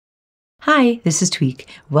Hi, this is Tweek.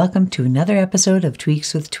 Welcome to another episode of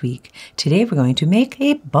Tweeks with Tweek. Today we're going to make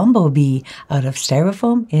a bumblebee out of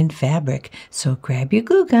styrofoam and fabric. So grab your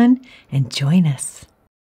glue gun and join us.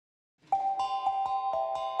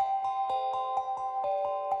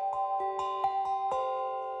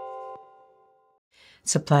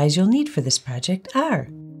 Supplies you'll need for this project are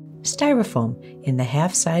styrofoam in the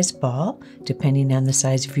half-size ball. Depending on the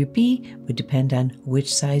size of your bee would depend on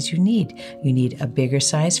which size you need. You need a bigger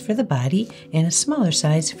size for the body and a smaller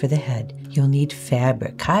size for the head. You'll need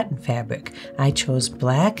fabric, cotton fabric. I chose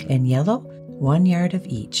black and yellow, 1 yard of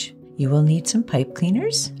each. You will need some pipe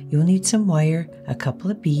cleaners. You'll need some wire, a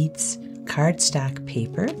couple of beads, cardstock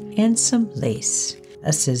paper, and some lace,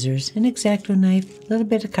 a scissors, an X-Acto knife, a little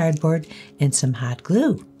bit of cardboard, and some hot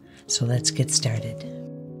glue. So let's get started.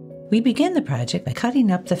 We begin the project by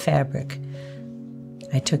cutting up the fabric.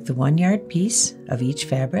 I took the 1 yard piece of each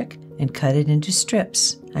fabric and cut it into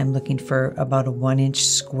strips. I'm looking for about a 1-inch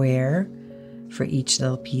square for each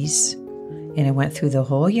little piece. And I went through the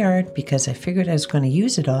whole yard because I figured I was going to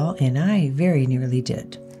use it all, and I very nearly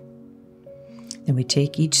did. Then we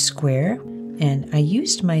take each square, and I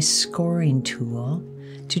used my scoring tool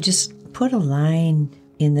to just put a line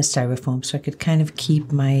in the styrofoam so I could kind of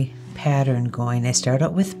keep my pattern going. I start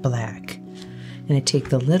out with black, and I take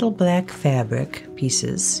the little black fabric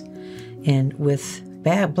pieces, and with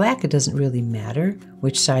black it doesn't really matter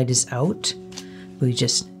which side is out. We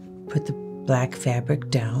just put the black fabric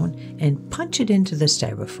down and punch it into the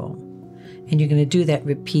styrofoam, and you're going to do that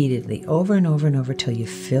repeatedly over and over and over till you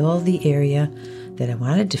fill the area that I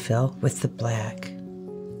wanted to fill with the black.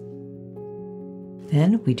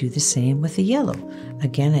 Then we do the same with the yellow.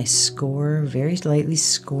 Again, I very lightly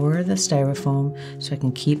score the styrofoam so I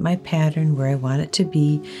can keep my pattern where I want it to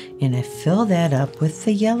be, and I fill that up with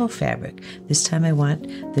the yellow fabric. This time I want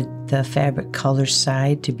the fabric color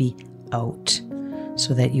side to be out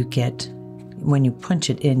so that you get, when you punch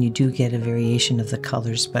it in, you do get a variation of the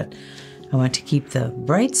colors, but I want to keep the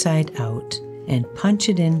bright side out and punch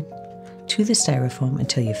it in to the styrofoam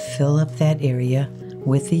until you fill up that area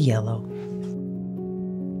with the yellow.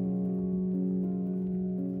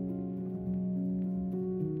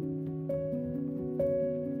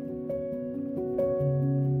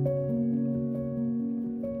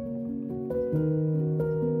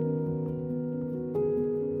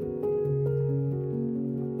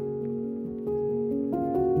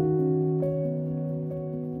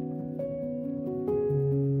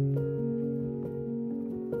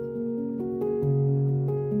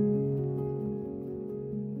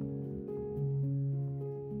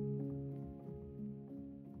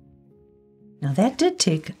 Now that did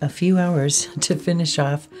take a few hours to finish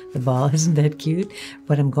off the ball. Isn't that cute?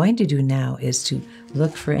 What I'm going to do now is to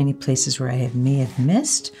look for any places where I may have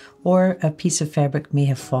missed or a piece of fabric may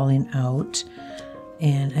have fallen out.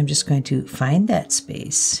 And I'm just going to find that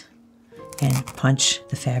space and punch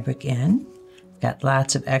the fabric in. Got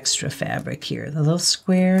lots of extra fabric here. The little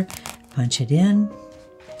square, punch it in.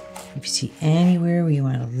 If you see anywhere where you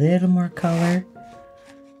want a little more color.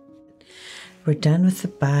 We're done with the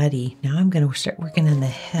body. Now I'm going to start working on the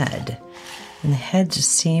head. And the head's the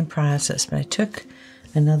same process, but I took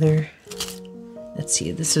another, let's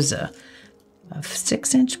see, this is a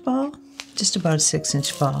 6-inch ball, just about a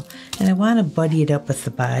 6-inch ball. And I want to buddy it up with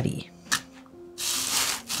the body.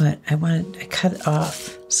 But I cut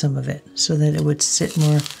off some of it so that it would sit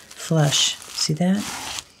more flush. See that?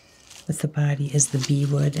 With the body as the bee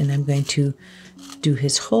would, and I'm going to do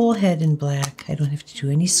his whole head in black. I don't have to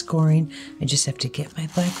do any scoring. I just have to get my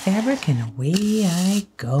black fabric and away I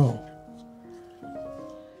go.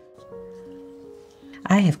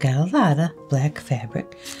 I have got a lot of black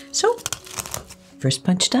fabric. So, first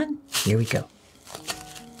punch done. Here we go.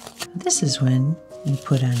 This is when you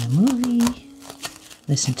put on a movie,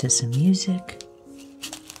 listen to some music,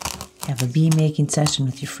 have a bee making session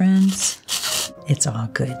with your friends. It's all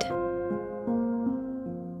good.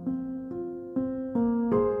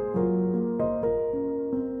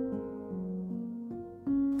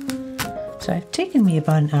 So it's taken me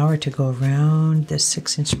about an hour to go around this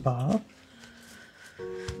 6-inch ball.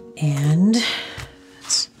 And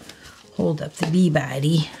let's hold up the bee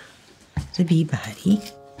body. The bee body.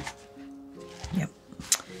 Yep.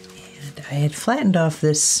 And I had flattened off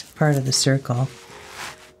this part of the circle.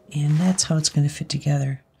 And that's how it's going to fit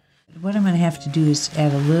together. What I'm going to have to do is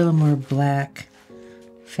add a little more black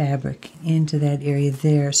fabric into that area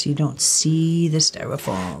there so you don't see the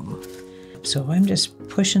styrofoam. So I'm just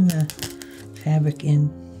pushing the fabric in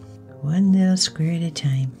one little square at a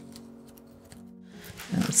time.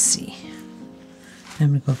 Now let's see. I'm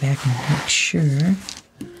going to go back and make sure.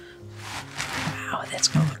 Wow, that's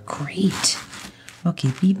going to look great.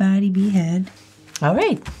 Okay, bee body, bee head. All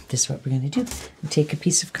right, this is what we're going to do. Take a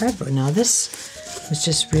piece of cardboard. Now this is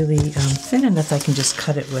just really thin enough I can just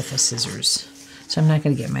cut it with a scissors. So I'm not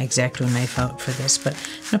going to get my X-Acto knife out for this, but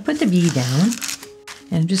I'm going to put the bee down.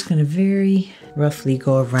 And I'm just going to very roughly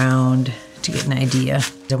go around to get an idea.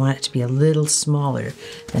 I want it to be a little smaller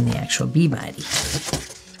than the actual bee body.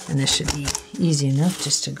 And this should be easy enough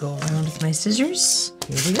just to go around with my scissors.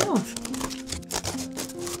 Here we go.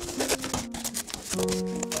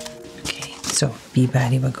 Okay, so bee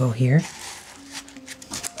body will go here.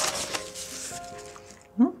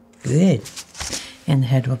 Oh, good. And the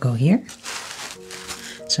head will go here.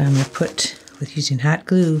 So I'm going to put, with using hot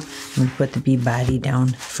glue, I'm going to put the bee body down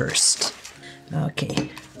first. Okay.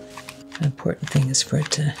 The important thing is for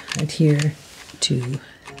it to adhere to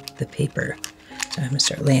the paper. So I'm going to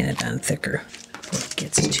start laying it on thicker before it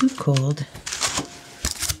gets too cold.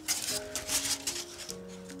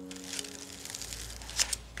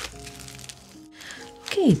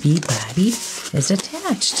 Okay, bee body is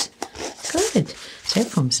attached. Good.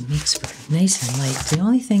 Styrofoam makes for nice and light. The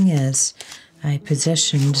only thing is I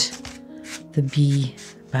positioned the bee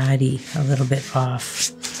body a little bit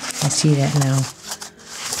off. I see that now.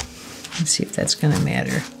 Let's see if that's going to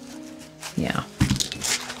matter. Yeah.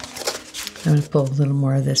 I'm going to pull a little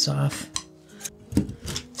more of this off.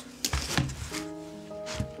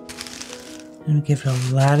 I'm going to give it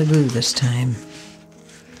a lot of glue this time.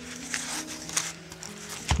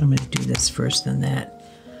 I'm going to do this first, then that.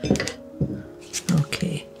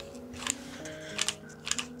 Okay.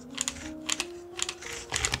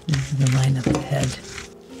 I'm going to line up the head.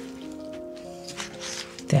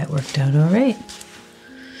 That worked out all right.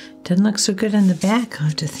 Doesn't look so good on the back. I'll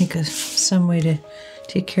have to think of some way to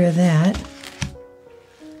take care of that.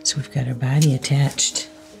 So we've got our body attached.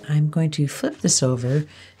 I'm going to flip this over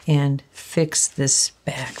and fix this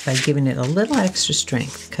back by giving it a little extra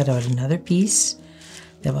strength. Cut out another piece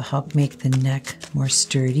that will help make the neck more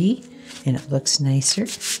sturdy and it looks nicer.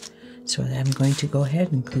 So I'm going to go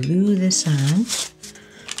ahead and glue this on.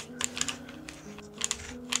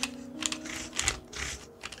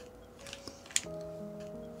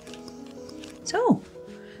 So,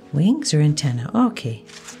 wings or antenna? Okay,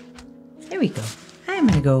 there we go. I'm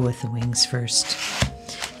going to go with the wings first.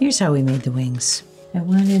 Here's how we made the wings. I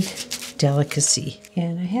wanted delicacy,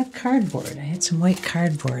 and I have cardboard. I had some white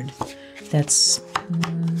cardboard. That's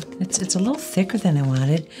it's a little thicker than I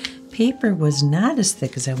wanted. Paper was not as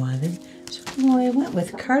thick as I wanted, so I went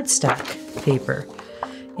with cardstock paper.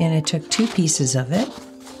 And I took 2 pieces of it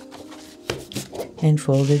and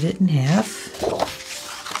folded it in half.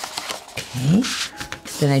 Okay.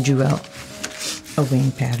 Then I drew out a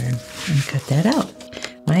wing pattern and cut that out.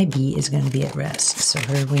 My bee is going to be at rest, so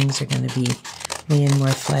her wings are going to be laying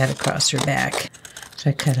more flat across her back.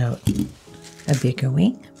 So I cut out a bigger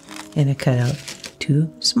wing and I cut out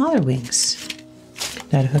 2 smaller wings.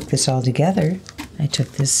 Now to hook this all together, I took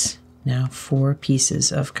this now 4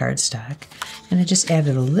 pieces of cardstock and I just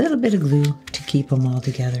added a little bit of glue to keep them all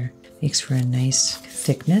together. Makes for a nice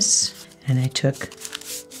thickness. And I took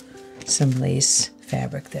some lace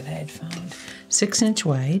fabric that I had found, 6-inch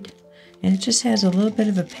wide, and it just has a little bit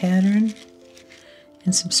of a pattern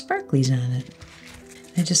and some sparklies on it.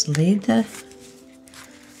 I just laid the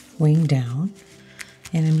wing down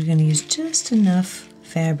and I'm going to use just enough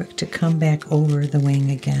fabric to come back over the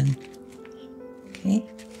wing again. Okay,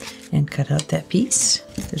 and cut out that piece.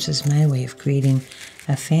 This is my way of creating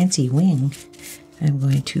a fancy wing. I'm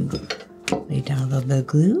going to lay down a little bit of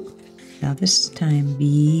glue. Now this time,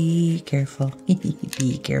 be careful.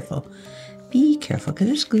 Be careful. Be careful, because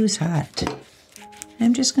this glue is hot.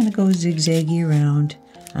 I'm just going to go zigzaggy around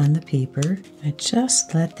on the paper. I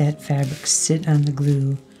just let that fabric sit on the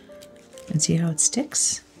glue and see how it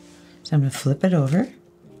sticks. So I'm going to flip it over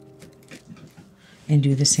and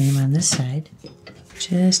do the same on this side.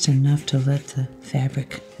 Just enough to let the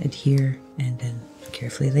fabric adhere and then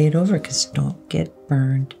carefully lay it over because don't get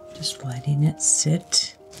burned. Just letting it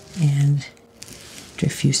sit, and after a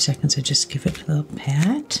few seconds I just give it a little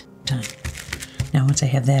pat. Done. Now once I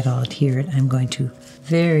have that all adhered, I'm going to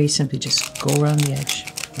very simply just go around the edge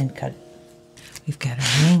and cut it. We've got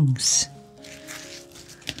our wings.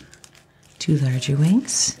 2 larger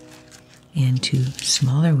wings and 2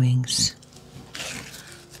 smaller wings.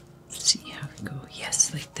 Let's see how we go.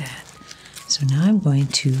 Yes, like that. So now I'm going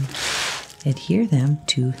to adhere them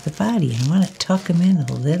to the body. I want to tuck them in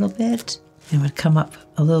a little bit. I want to come up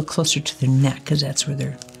a little closer to their neck because that's where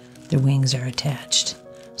their wings are attached.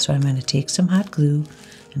 So I'm going to take some hot glue,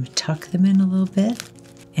 I'm going to tuck them in a little bit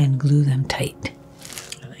and glue them tight.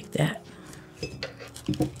 I like that.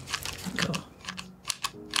 Go.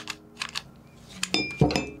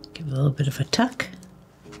 a little bit of a tuck,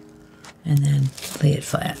 and then lay it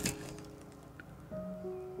flat.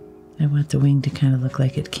 I want the wing to kind of look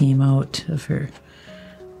like it came out of her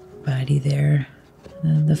body there.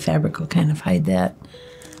 The fabric will kind of hide that.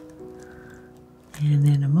 And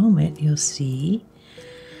in a moment, you'll see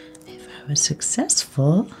if I was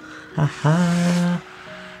successful. Haha!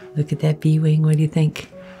 Look at that bee wing. What do you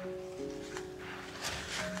think?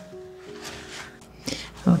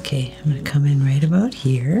 Okay, I'm going to come in right about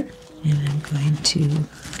here, and I'm going to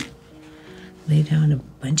lay down a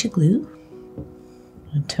bunch of glue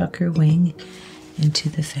and tuck her wing into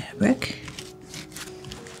the fabric.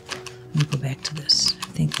 Let me go back to this. I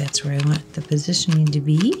think that's where I want the positioning to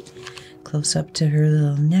be, close up to her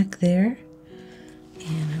little neck there.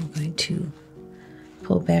 And I'm going to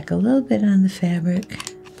pull back a little bit on the fabric,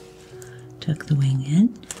 tuck the wing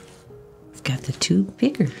in. I've got the two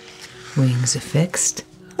bigger wings affixed.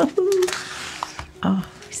 Oh,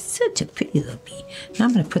 such a pretty little bee. Now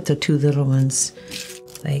I'm going to put the two little ones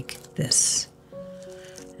like this.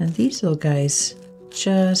 And these little guys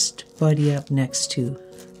just buddy up next to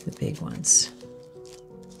the big ones.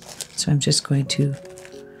 So I'm just going to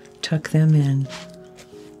tuck them in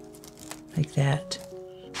like that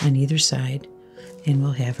on either side, and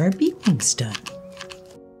we'll have our bee wings done.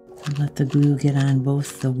 I'll let the glue get on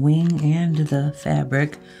both the wing and the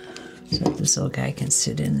fabric so this little guy can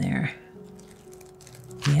sit in there.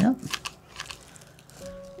 Yep.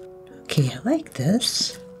 Okay, I like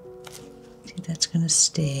this. See, that's going to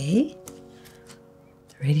stay.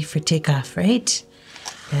 Ready for takeoff, right?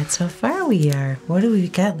 That's how far we are. What do we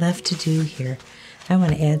got left to do here? I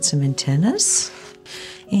want to add some antennas.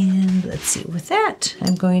 And let's see, with that,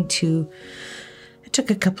 I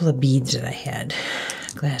took a couple of beads that I had,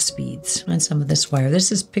 glass beads, on some of this wire.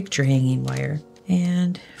 This is picture hanging wire.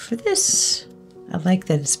 And for this, I like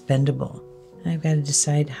that it's bendable. I've got to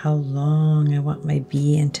decide how long I want my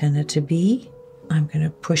bee antenna to be. I'm going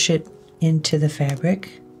to push it into the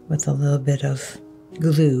fabric with a little bit of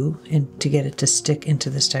glue and to get it to stick into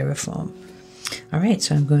the styrofoam. All right,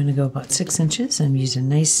 so I'm going to go about 6 inches. I'm using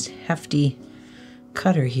a nice hefty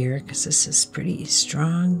cutter here because this is pretty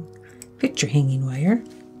strong picture hanging wire.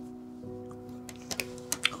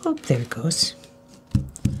 Oh, there it goes.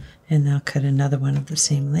 And I'll cut another one of the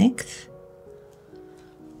same length.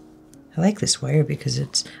 I like this wire because I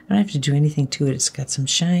don't have to do anything to it. It's got some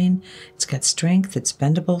shine, it's got strength, it's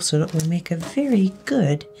bendable, so it will make a very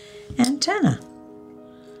good antenna.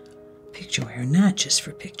 Picture wire, not just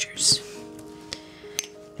for pictures.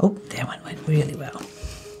 Oh, that one went really well.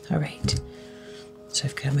 All right, so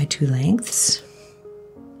I've got my two lengths,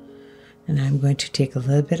 and I'm going to take a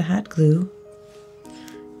little bit of hot glue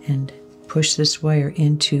and push this wire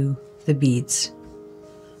into the beads.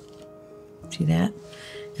 See that?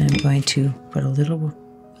 And I'm going to put a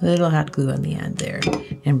little hot glue on the end there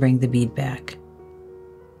and bring the bead back.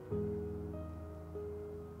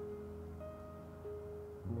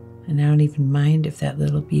 And I don't even mind if that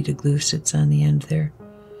little bead of glue sits on the end there,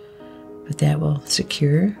 but that will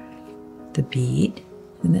secure the bead.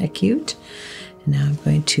 Isn't that cute? And now I'm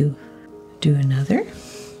going to do another.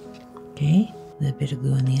 Okay, a little bit of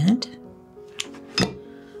glue on the end.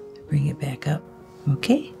 Bring it back up.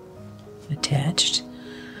 Okay, attached.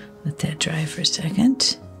 Let that dry for a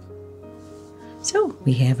second. So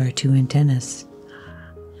we have our two antennas.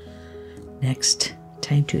 Next,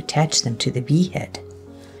 time to attach them to the bee head.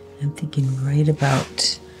 I'm thinking right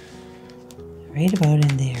about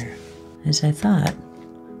in there. As I thought,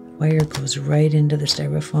 the wire goes right into the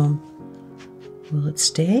styrofoam. Will it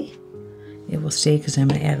stay? It will stay because I'm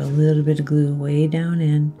going to add a little bit of glue way down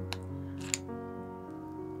in.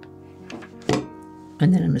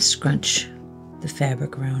 And then I'm going to scrunch the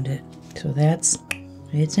fabric around it. So that's,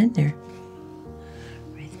 it's in there.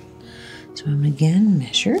 Right. So I'm again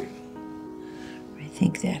measure. I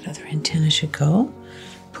think that other antenna should go.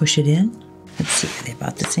 Push it in. Let's see, are they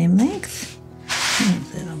about the same length?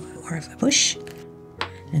 A little more of a push.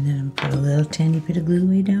 And then I'm going to put a little tiny bit of glue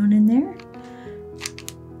way down in there.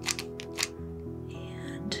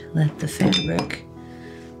 And let the fabric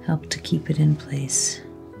help to keep it in place.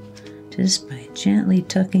 Just by gently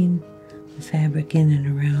tucking the fabric in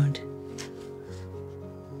and around.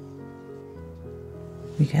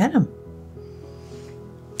 We got them.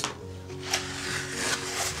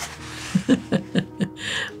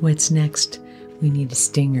 What's next? We need a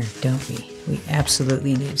stinger, don't we? We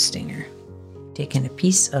absolutely need a stinger. Taking a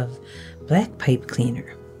piece of black pipe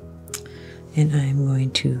cleaner, and I'm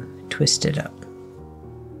going to twist it up.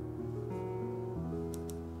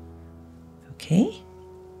 Okay.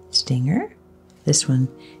 Stinger. This one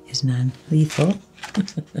is non-lethal.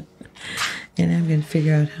 And I'm going to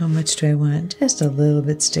figure out how much do I want. Just a little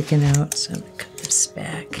bit sticking out. So I'm going to cut this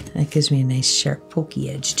back. That gives me a nice sharp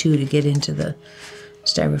pokey edge too to get into the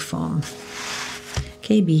styrofoam.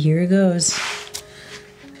 Okay, Bee, here it goes.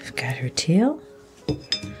 We've got her tail.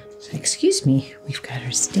 Excuse me, we've got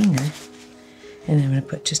her stinger. And I'm going to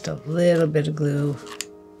put just a little bit of glue.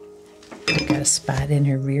 I've got a spot in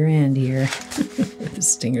her rear end here where the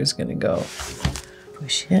stinger's going to go.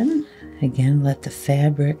 Push in. Again, let the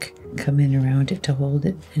fabric come in around it to hold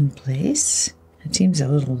it in place. It seems a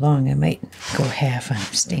little long. I might go half on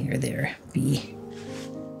her stinger there, Bee.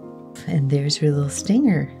 And there's her little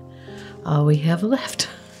stinger. All we have left,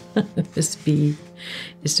 this Bee,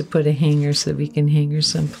 is to put a hanger so that we can hang her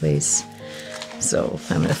someplace. So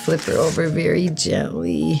I'm going to flip her over very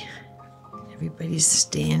gently. Everybody's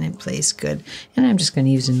staying in place good. And I'm just going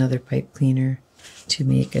to use another pipe cleaner to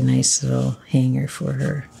make a nice little hanger for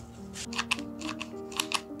her.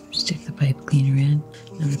 Stick the pipe cleaner in.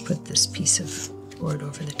 I'm going to put this piece of board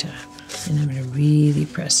over the top. And I'm going to really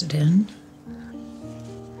press it in.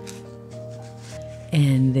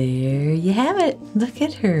 And there you have it. Look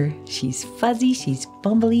at her. She's fuzzy, she's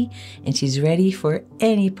bumbly, and she's ready for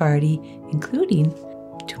any party, including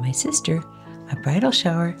to my sister, a bridal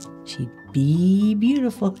shower. She'd be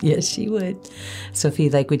beautiful. Yes, she would. So if you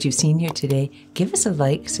like what you've seen here today, give us a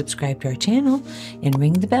like, subscribe to our channel, and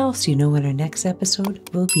ring the bell so you know when our next episode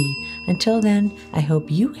will be. Until then, I hope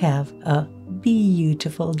you have a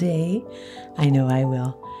beautiful day. I know I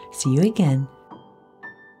will. See you again